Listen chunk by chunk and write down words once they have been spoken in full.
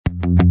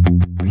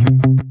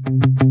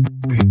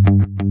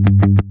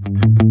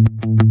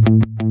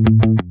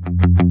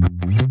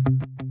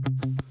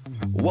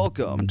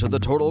to the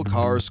Total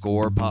Car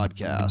Score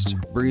podcast,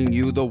 bringing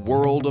you the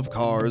world of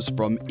cars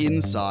from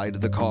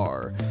inside the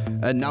car.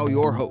 And now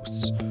your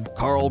hosts,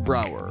 Carl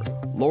Brower,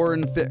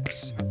 Lauren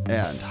Fix,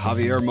 and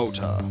Javier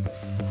Mota.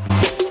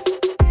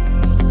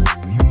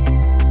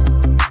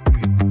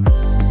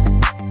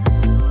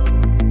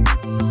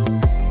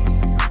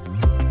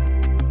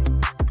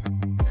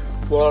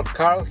 Well,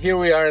 Carl, here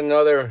we are,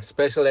 another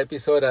special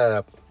episode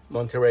of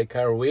Monterey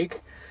Car Week.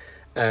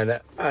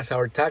 And as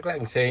our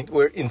tagline saying,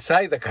 we're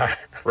inside the car.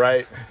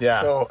 Right,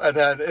 yeah. So, and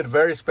a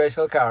very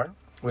special car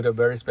with a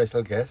very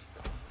special guest.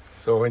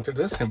 So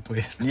introduce him,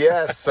 please.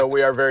 Yes, so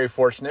we are very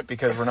fortunate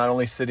because we're not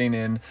only sitting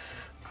in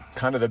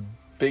kind of the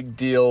big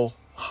deal,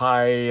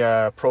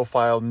 high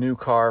profile new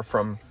car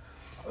from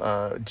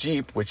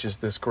Jeep, which is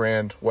this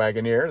Grand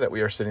Wagoneer that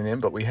we are sitting in,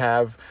 but we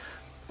have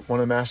one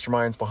of the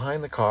masterminds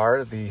behind the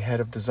car, the head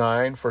of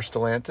design for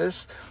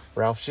Stellantis,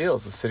 Ralph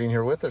Gilles, is sitting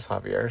here with us,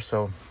 Javier.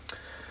 So,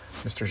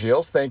 Mr.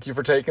 Gilles, thank you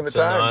for taking the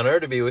time. It's an honor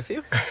to be with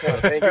you.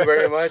 Well, thank you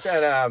very much.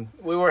 And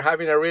we were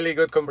having a really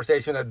good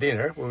conversation at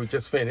dinner. We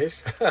just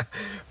finished.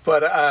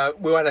 But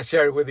we want to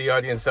share it with the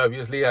audience,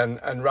 obviously.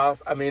 And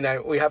Ralph, I mean,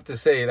 we have to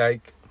say,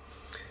 like,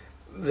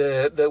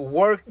 the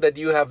work that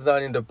you have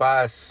done in the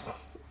past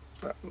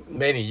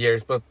many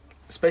years, but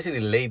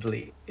especially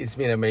lately, it's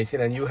been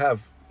amazing. And you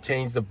have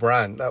changed the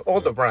brand,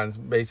 all the brands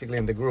basically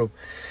in the group.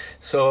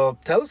 So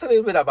tell us a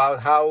little bit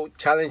about how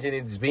challenging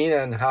it's been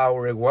and how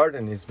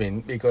rewarding it's been,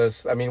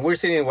 because I mean we're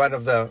seeing one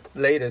of the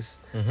latest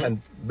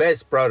and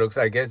best products,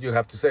 I guess you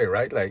have to say,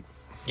 right? Like,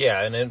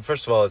 yeah, and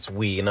first of all, it's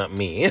we, not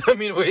me. I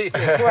mean,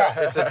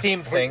 it's a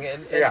team thing,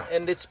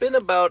 and it's been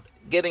about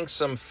getting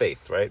some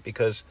faith, right?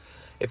 Because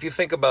if you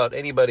think about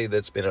anybody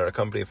that's been at our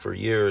company for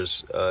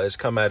years, has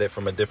come at it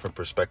from a different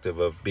perspective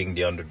of being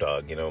the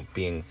underdog, you know,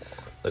 being,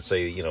 let's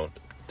say, you know,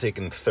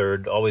 taken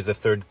third, always the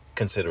third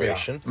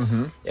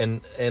consideration. Yeah.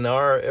 And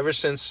our, ever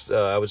since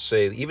I would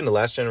say even the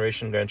last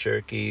generation Grand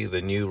Cherokee,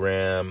 the new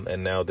Ram,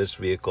 and now this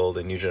vehicle,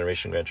 the new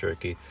generation Grand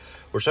Cherokee,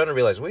 we're starting to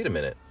realize, wait a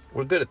minute,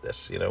 we're good at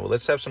this, you know,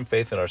 let's have some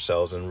faith in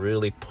ourselves and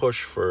really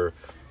push for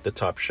the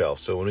top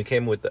shelf. So when we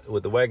came with the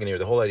Wagoneer,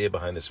 the whole idea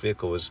behind this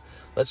vehicle was,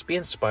 let's be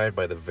inspired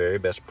by the very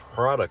best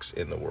products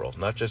in the world,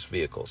 not just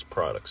vehicles,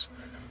 products.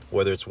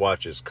 Whether it's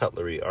watches,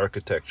 cutlery,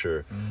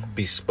 architecture,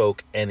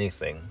 bespoke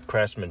anything,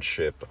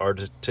 craftsmanship,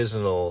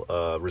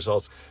 artisanal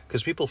results.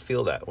 Because people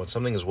feel that when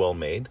something is well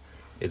made,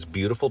 it's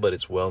beautiful, but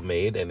it's well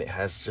made and it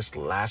has just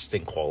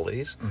lasting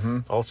qualities.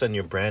 All of a sudden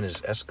your brand is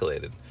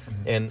escalated.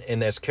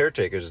 And as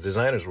caretakers, as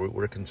designers,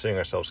 we're considering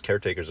ourselves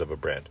caretakers of a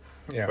brand.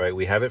 Yeah. Right?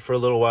 We have it for a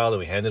little while, then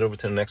we hand it over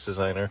to the next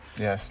designer.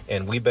 Yes.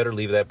 And we better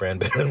leave that brand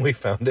better than we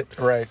found it.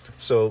 Right.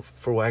 So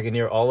for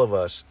Wagoneer, all of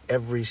us,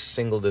 every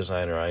single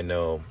designer I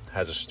know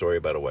has a story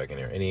about a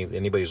Wagoneer.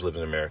 Anybody who's lived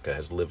in America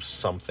has lived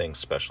something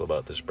special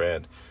about this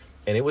brand.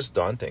 And it was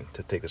daunting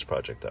to take this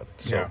project on.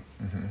 So,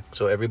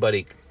 so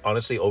everybody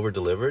honestly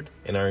over-delivered,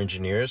 and our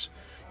engineers,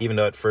 even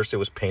though at first it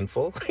was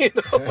painful, you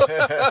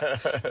know,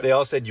 they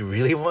all said, "You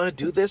really want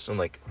to do this?" And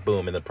like,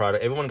 boom, and the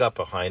product, everyone got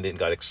behind it and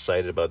got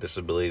excited about this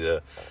ability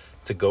to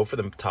go for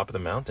the top of the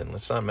mountain.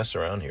 Let's not mess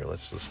around here.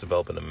 Let's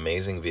develop an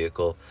amazing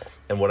vehicle.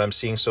 And what I'm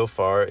seeing so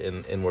far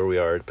in where we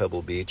are at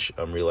Pebble Beach,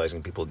 I'm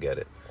realizing people get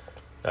it.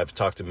 I've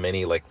talked to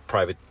many like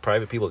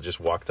private people that just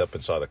walked up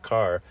and saw the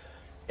car,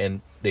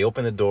 and they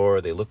open the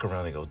door, they look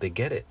around, they go, they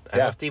get it. I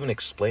don't have to even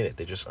explain it.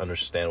 They just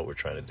understand what we're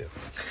trying to do.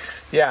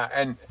 Yeah,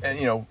 and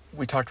you know,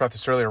 we talked about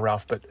this earlier,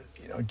 Ralph, but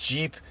you know,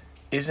 Jeep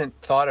isn't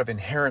thought of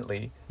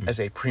inherently as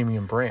a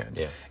premium brand.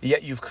 Yeah.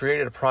 Yet you've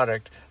created a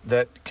product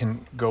that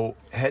can go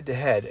head to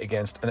head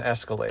against an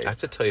Escalade. I have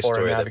to tell you a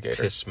story that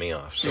pissed me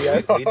off. So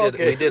yes?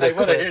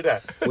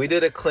 we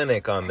did a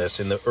clinic on this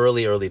in the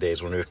early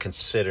days when we were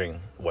considering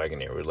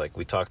Wagoneer.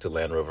 We talked to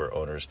Land Rover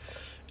owners.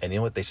 And you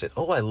know what they said?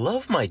 Oh, I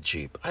love my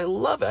Jeep. I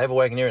love it. I have a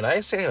Wagoneer, and I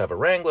say I have a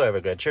Wrangler, I have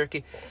a Grand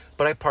Cherokee,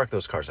 but I park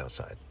those cars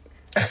outside.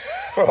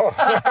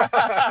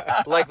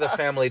 Like the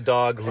family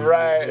dog.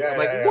 Right. I'm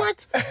like,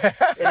 what?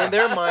 And in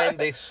their mind,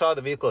 they saw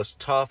the vehicle as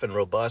tough and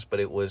robust,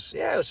 but it was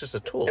just a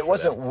tool. It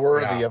wasn't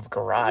worthy of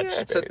garage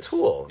space. It's a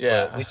tool.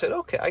 Yeah. But we said,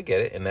 okay, I get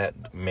it. And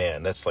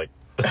that's like,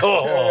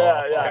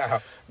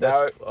 Now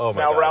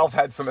Ralph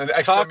had some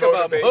extra talk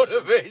about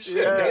motivation.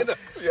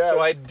 Yes, you know? So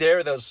I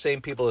dare those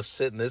same people to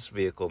sit in this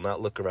vehicle,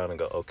 not look around and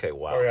go, okay,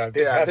 wow.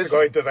 This has to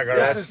go into the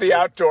garage. This is the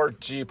outdoor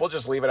Jeep. We'll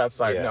just leave it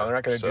outside. No, they're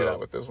not going to do that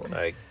with this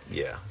one.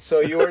 So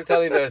you were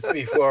telling us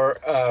before,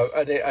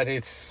 and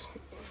it's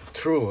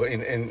true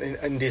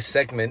in this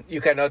segment,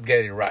 you cannot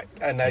get it right.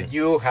 And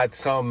you had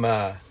some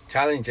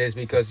challenges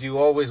because you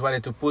always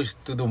wanted to push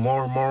to do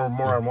more and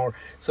more.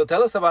 So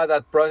tell us about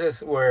that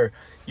process where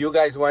you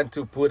guys want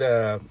to put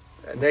an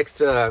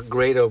extra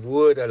grade of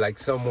wood or like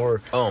some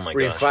more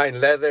refined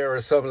leather or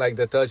something like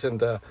the touch on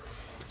the...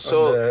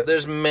 So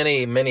there's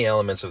many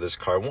elements of this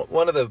car.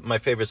 One of my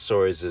favorite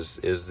stories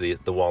is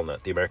the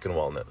walnut, the American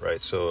walnut, right?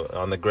 So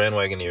on the Grand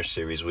Wagoneer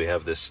series, we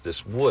have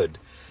this wood,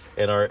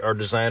 and our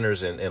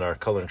designers and our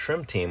color and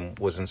trim team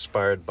was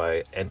inspired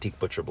by antique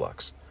butcher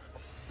blocks.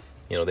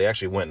 they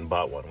actually went and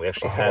bought one. We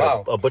actually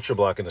had a butcher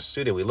block in the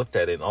studio. We looked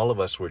at it, and all of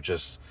us were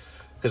just,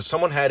 because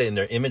someone had it in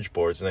their image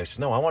boards, and they said,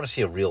 no, I want to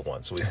see a real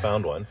one. So we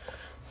found one,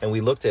 and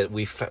we looked at it.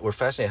 We're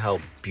fascinated how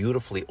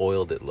beautifully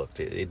oiled it looked.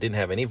 It didn't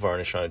have any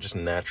varnish on it, just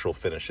natural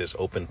finishes,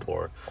 open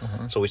pour.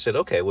 So we said,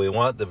 okay, we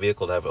want the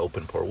vehicle to have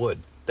open pour wood.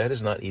 That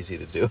is not easy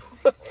to do.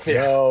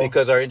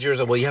 Because our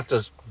engineers are, you have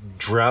to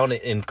drown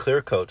it in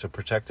clear coat to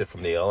protect it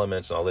from the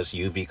elements and all this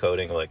UV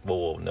coating. Like,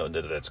 whoa, no,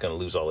 that's going to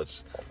lose all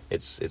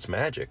its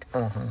magic.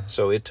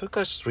 So it took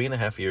us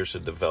 3.5 years to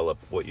develop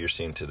what you're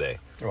seeing today.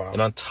 Wow.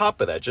 And on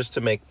top of that, just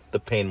to make the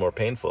pain more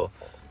painful,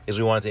 is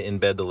we wanted to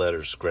embed the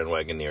letters Grand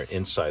Wagoneer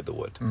inside the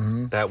wood.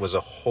 That was a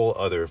whole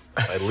other,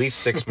 at least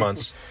 6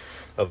 months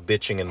of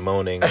bitching and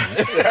moaning,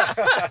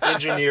 and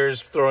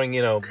engineers throwing,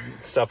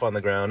 stuff on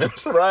the ground.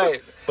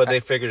 Right. But they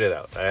figured it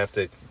out. I have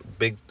to,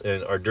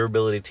 our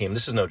durability team,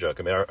 this is no joke.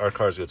 I mean, our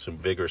cars go through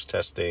vigorous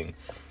testing,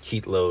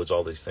 heat loads,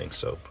 all these things.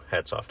 So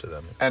hats off to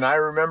them. And I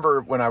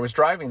remember when I was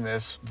driving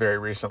this very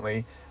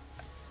recently,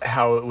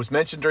 how it was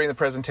mentioned during the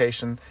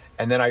presentation,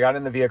 and then I got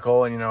in the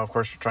vehicle, and of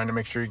course you're trying to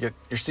make sure you get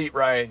your seat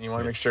right, and you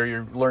want to make sure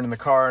you're learning the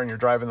car and you're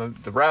driving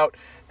the route.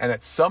 And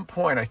at some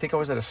point, I think I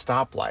was at a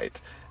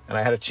stoplight, and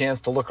I had a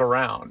chance to look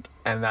around,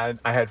 and I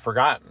had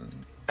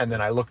forgotten. And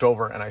then I looked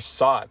over and I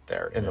saw it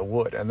there in the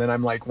wood. And then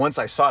I'm like, once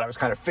I saw it, I was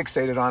kind of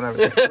fixated on it. I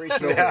was like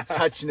reaching over and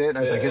touching it. And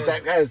I was like,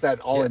 is that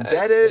all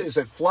embedded? Is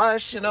it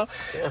flush? Yeah.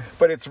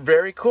 But it's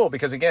very cool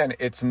because, again,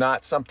 it's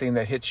not something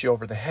that hits you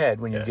over the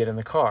head when you get in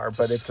the car.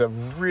 But it's a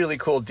really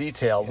cool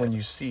detail when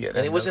you see it.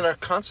 And it was in our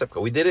concept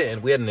car. We did it,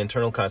 and we had an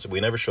internal concept. We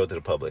never showed it to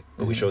the public,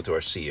 but we showed it to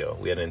our CEO.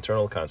 We had an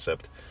internal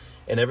concept.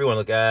 And everyone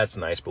looked, it's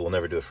nice, but we'll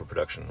never do it for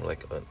production. We're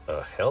like,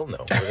 hell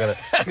no. We're going to...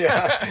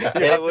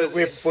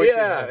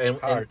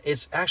 And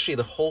it's actually,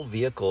 the whole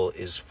vehicle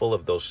is full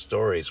of those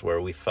stories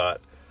where we thought,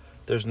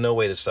 there's no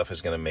way this stuff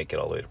is going to make it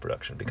all the way to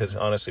production. Because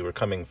honestly, we're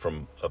coming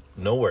from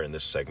nowhere in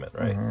this segment,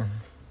 right?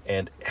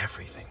 And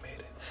everything made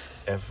it.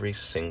 Every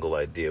single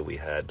idea we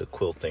had, the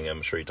quilting,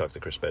 I'm sure you talked to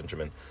Chris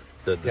Benjamin,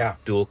 the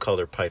dual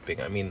color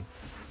piping. I mean...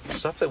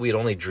 stuff that we'd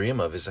only dream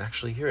of is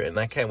actually here, and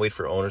I can't wait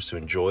for owners to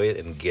enjoy it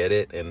and get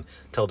it and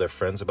tell their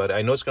friends about it.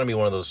 I know it's going to be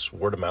one of those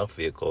word-of-mouth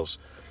vehicles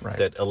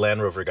that a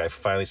Land Rover guy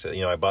finally said,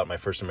 I bought my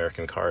first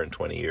American car in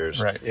 20 years.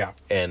 Right, yeah.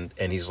 And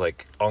he's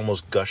like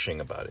almost gushing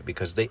about it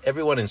because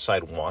everyone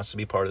inside wants to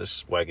be part of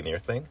this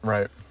Wagoneer thing.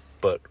 Right.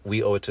 But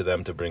we owe it to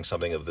them to bring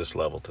something of this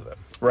level to them.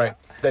 Right.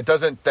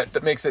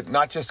 That makes it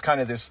not just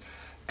kind of this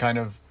kind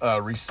of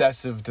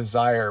recessive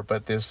desire,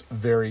 but this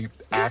very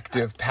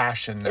active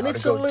passion. And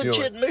it's a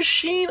legit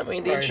machine. I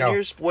mean, the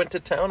engineers went to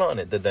town on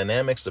it. The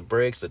dynamics, the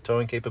brakes, the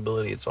towing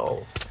capability, it's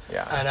all.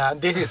 Yeah.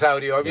 And this is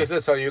audio, obviously,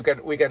 so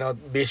we cannot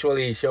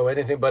visually show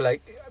anything.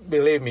 But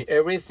believe me,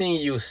 everything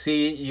you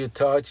see, you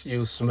touch,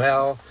 you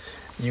smell,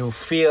 you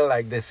feel,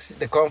 like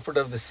the comfort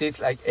of the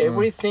seats,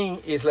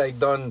 everything is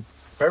done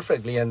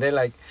perfectly. And then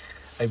I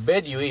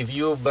bet you, if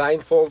you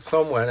blindfold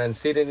someone and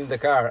sit in the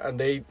car and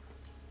they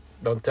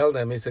don't tell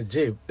them it's a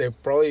Jeep, they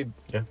probably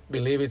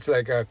believe it's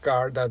like a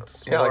car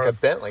that's like a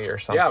Bentley or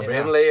something. Yeah,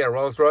 Bentley, a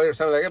Rolls Royce or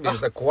something like that.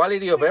 Because the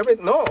quality of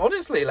everything. No,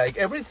 honestly,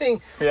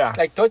 everything. Yeah.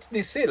 Touch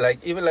this seat,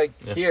 even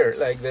here,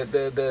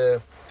 the.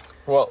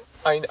 Well,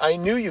 I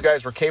knew you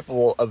guys were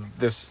capable of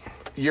this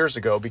years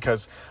ago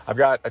because I've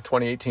got a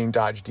 2018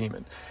 Dodge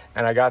Demon,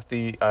 and I got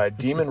the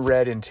Demon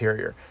Red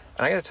interior.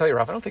 And I got to tell you,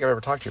 Ralph, I don't think I've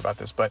ever talked to you about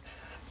this, but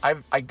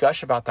I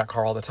gush about that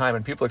car all the time,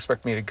 and people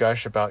expect me to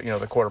gush about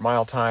the quarter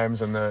mile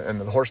times and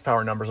the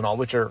horsepower numbers and all,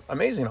 which are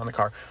amazing on the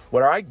car.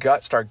 What I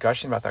start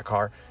gushing about that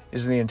car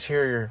is the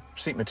interior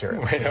seat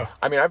material.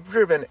 I mean, I've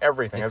driven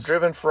everything. I've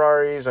driven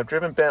Ferraris, I've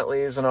driven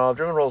Bentleys, and all. I've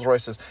driven Rolls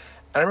Royces.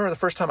 And I remember the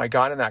first time I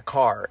got in that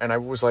car, and I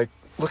was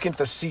looking at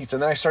the seats,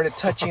 and then I started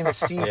touching the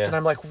seats, and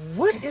I'm like,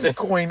 what is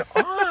going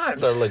on?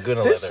 It's our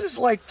Laguna this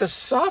leather. Is the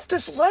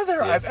softest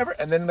leather I've ever...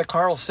 And then the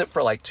car will sit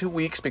for 2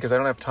 weeks because I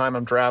don't have time,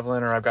 I'm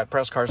traveling, or I've got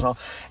press cars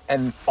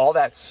and all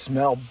that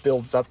smell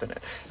builds up in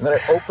it. And then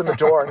I open the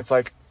door, and it's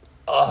that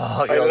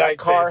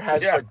car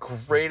has the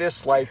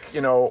greatest,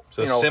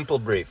 simple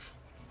brief.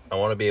 I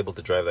want to be able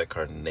to drive that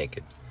car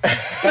naked.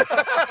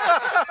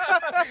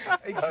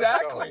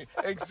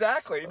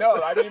 Exactly.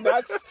 No, I mean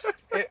that's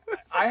it.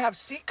 I have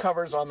seat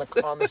covers on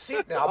the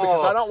seat now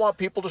because I don't want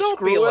people to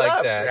screw it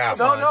up. That. Yeah,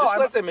 no, just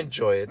let them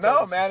enjoy it.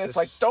 No, man, it's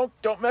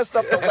don't mess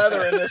up the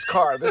leather in this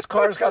car. This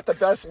car's got the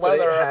best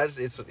leather. But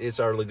it's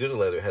our Laguna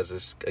leather. It has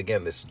this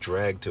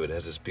drag to it. It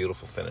has this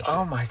beautiful finish.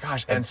 Oh my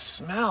gosh, and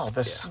smell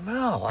the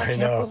smell. I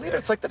can't believe it.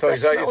 It's like the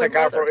best smelling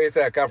leather. It's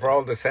a car for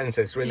all the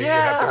senses. Really, you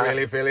have to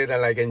really feel it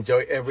and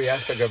enjoy every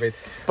aspect of it.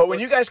 But when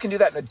you guys can do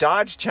that in a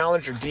Dodge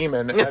Challenger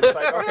Demon, it's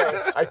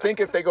okay. I think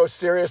if they go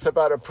serious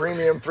about a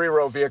premium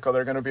 3-row vehicle,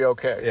 they're going to be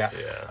okay.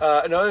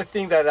 Yeah. Another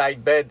thing that I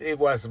bet it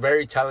was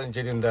very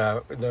challenging in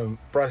the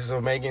process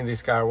of making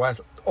this car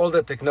was all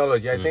the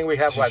technology. I think we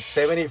have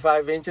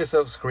 75 inches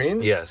of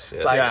screens. Yes.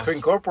 To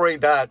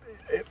incorporate that,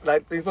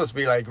 it must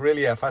be like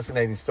really a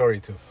fascinating story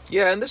too.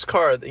 Yeah, and this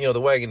car, the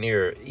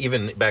Wagoneer,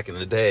 even back in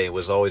the day,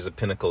 was always the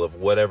pinnacle of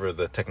whatever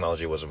the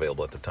technology was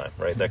available at the time,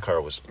 right? That car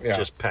was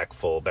just packed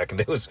full. Back in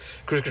the day, it was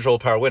cruise control,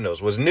 power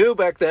windows was new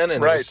back then,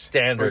 and it was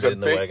standard in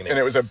the Wagoneer. And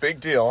it was a big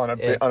deal on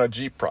a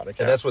Jeep product.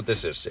 And that's what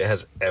this is. It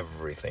has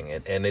everything,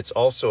 and it's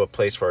also a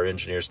place for our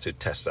engineers to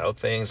test out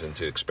things and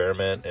to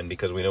experiment. And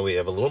because we know we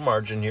have a little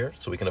margin here,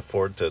 so we can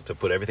afford to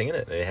put everything in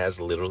it. And it has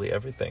literally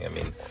everything. I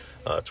mean,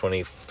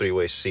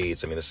 23-way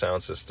seats. I mean, the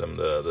sound system,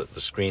 the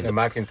screen, the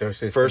Macintosh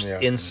system, first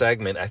in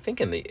segment, I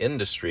think in the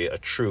industry, a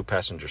true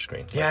passenger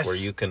screen, where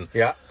you can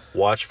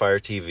watch Fire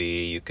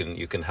TV,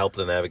 you can help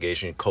the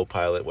navigation,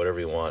 co-pilot, whatever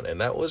you want. And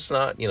that was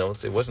not,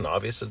 it wasn't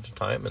obvious at the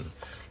time.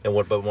 But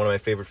one of my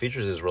favorite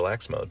features is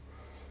relax mode.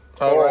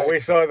 Oh, we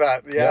saw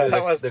that. Yeah,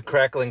 that was the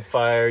crackling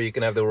fire. You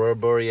can have the Aurora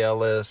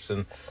Borealis,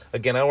 and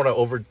again, I don't want to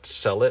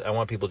oversell it. I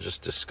want people to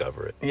just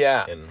discover it.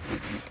 Yeah.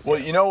 Well,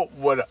 you know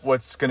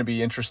what's going to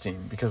be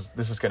interesting, because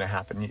this is going to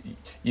happen.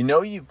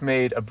 You've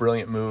made a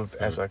brilliant move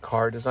as a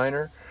car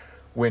designer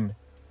when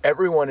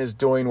everyone is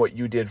doing what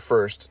you did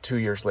first 2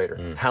 years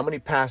later. How many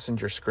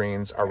passenger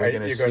screens are we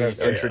going to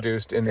see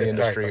introduced in the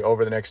industry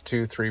over the next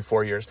 2, 3,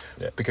 4 years?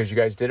 Yeah. Because you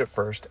guys did it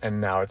first, and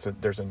now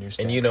there's a new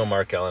standard. And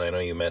Mark Allen, I know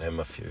you met him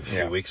a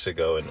few weeks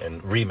ago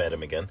and re-met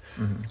him again,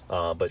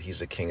 but he's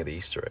the king of the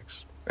Easter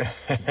eggs.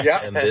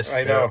 And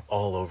they're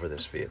all over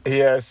this vehicle.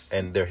 Yes,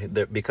 and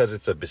they're because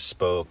it's a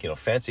bespoke,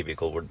 fancy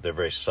vehicle. They're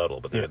very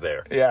subtle, but they're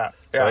there. Yeah,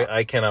 so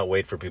I cannot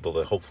wait for people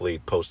to hopefully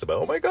post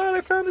about, oh my God,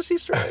 I found this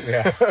Easter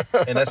egg.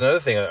 And that's another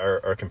thing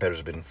our competitors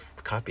have been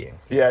copying.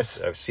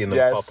 Yes, I've seen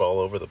them pop all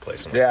over the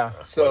place.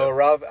 So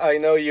Ralph, I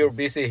know you're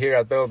busy here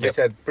at Pebble Beach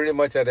at pretty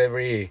much at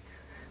every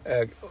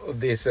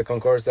these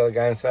Concours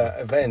d'Eleganza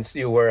events.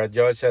 You were a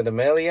judge at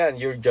Amelia, and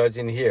you're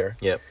judging here.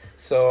 Yep.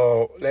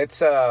 So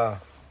let's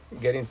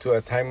get into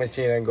a time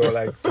machine and go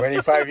like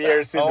 25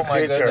 years in the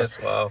future.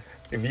 Goodness, wow.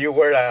 If you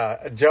were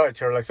a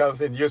judge or like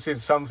something, you see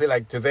something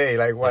like today,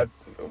 like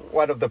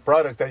what of the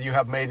products that you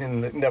have made in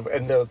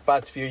the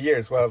past few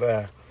years? Well,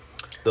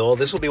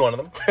 this will be one of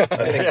them.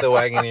 I think the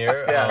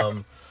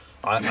Wagoneer.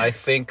 I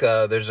think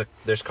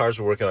there's cars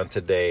we're working on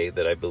today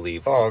that I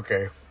believe. Oh,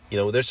 okay.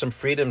 There's some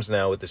freedoms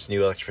now with this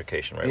new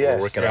electrification, right? Yes,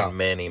 we're working on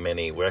many.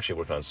 We're actually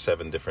working on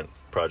 7 different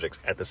projects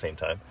at the same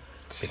time.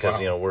 Because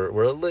we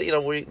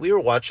were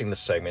watching this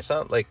segment. It's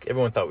not like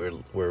everyone thought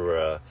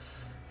we're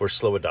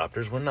slow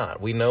adopters. We're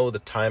not. We know the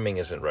timing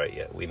isn't right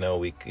yet. We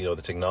know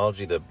the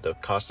technology, the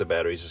cost of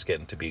batteries is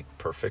getting to be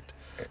perfect.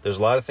 There's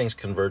a lot of things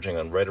converging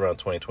on right around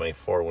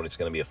 2024 when it's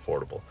going to be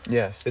affordable.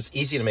 Yes, it's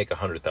easy to make a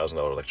 $100,000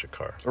 electric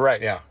car.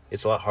 Right. Yeah.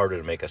 It's a lot harder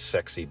to make a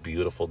sexy,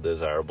 beautiful,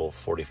 desirable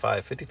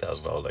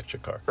 $50,000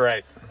 electric car.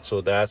 Right.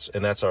 So that's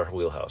our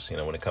wheelhouse.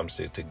 When it comes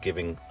to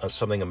giving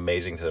something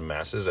amazing to the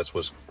masses, that's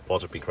what's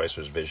Walter P.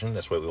 Chrysler's vision.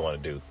 That's what we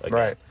want to do. Again.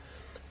 Right.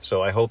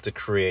 So I hope to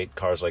create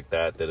cars like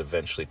that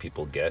eventually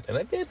people get. And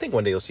I think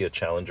one day you'll see a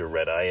Challenger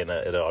Red Eye at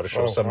an auto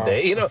show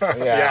someday.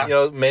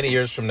 Wow. Many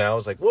years from now,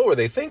 it's like, what were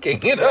they thinking?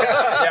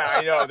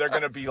 I know. They're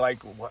going to be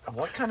like,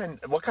 what kind of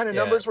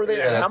numbers were they?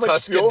 Yeah. And how much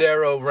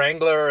Tuscadero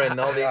Wrangler and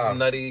all these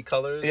nutty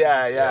colors.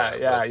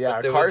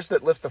 Yeah. Cars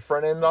that lift the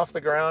front end off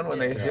the ground when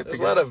they hit. There's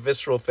a lot of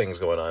visceral things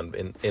going on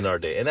in our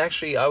day. And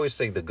actually, I always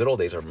think the good old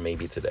days are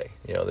maybe today.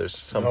 There's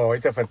some. Oh,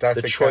 it's a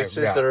fantastic the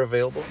choices that are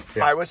available.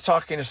 Yeah. I was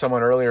talking to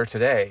someone earlier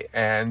today,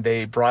 and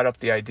they brought up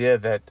the idea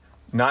that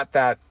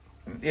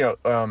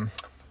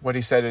what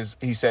he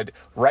said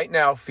right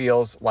now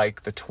feels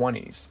like the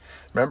 20s.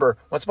 Remember,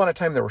 once upon a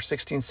time there were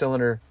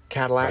 16-cylinder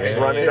Cadillacs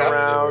running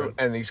around,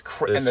 and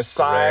and the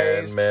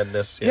size,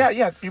 madness. Yeah.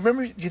 You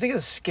remember? You think of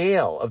the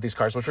scale of these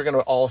cars, which we're going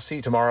to all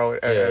see tomorrow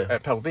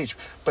at Pebble Beach,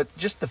 but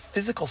just the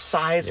physical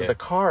size of the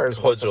cars.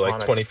 The hoods are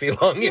like 20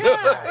 feet long.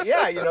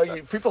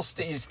 People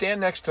you stand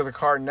next to the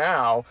car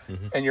now,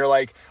 and you're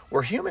like,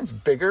 were humans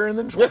bigger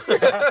than 20?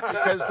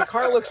 Because the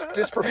car looks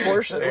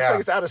disproportionate. It looks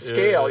like it's out of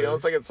scale.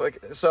 It's like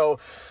so.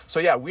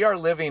 We are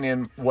living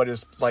in what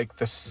is like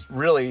this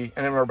really,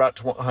 and we're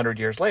about 100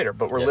 years later,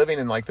 but we're living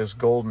in like this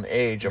golden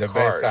age of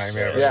cars. Best time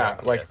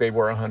ever. They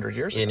were 100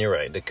 years ago. And you're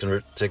right.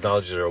 The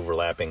technologies are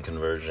overlapping,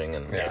 converging,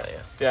 and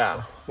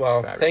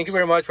Well, thank you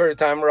very much for your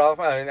time, Ralph.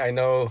 I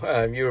know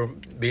you're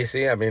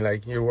busy. I mean,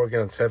 like, you're working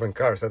on 7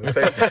 cars at the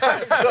same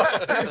time, so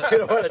you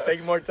don't want to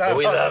take more time.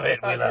 We love it.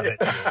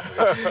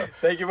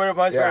 Thank you very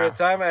much for your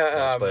time.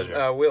 It's a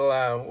pleasure.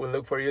 We'll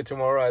look for you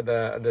tomorrow at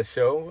the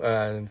show,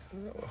 and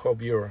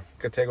hope your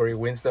category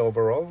wins the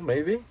overall,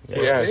 maybe.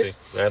 Yes.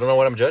 I don't know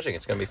what I'm judging.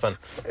 It's going to be fun.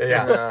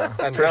 Yeah.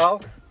 And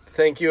Ralph,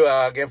 thank you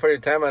again for your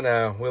time,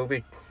 and we'll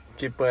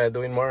keep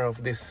doing more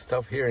of this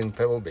stuff here in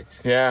Pebble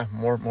Beach. Yeah,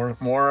 more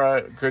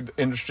good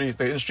industry.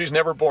 The industry's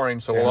never boring,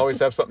 so we'll always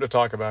have something to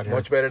talk about here.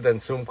 Much better than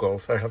Zoom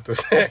calls, I have to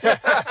say.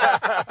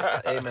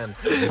 Amen.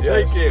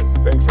 Thank you.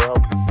 Thanks, Ralph.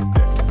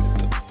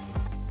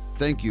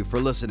 Thank you for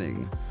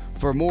listening.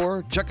 For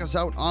more, check us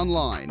out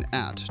online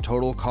at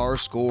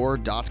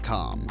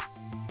TotalCarScore.com.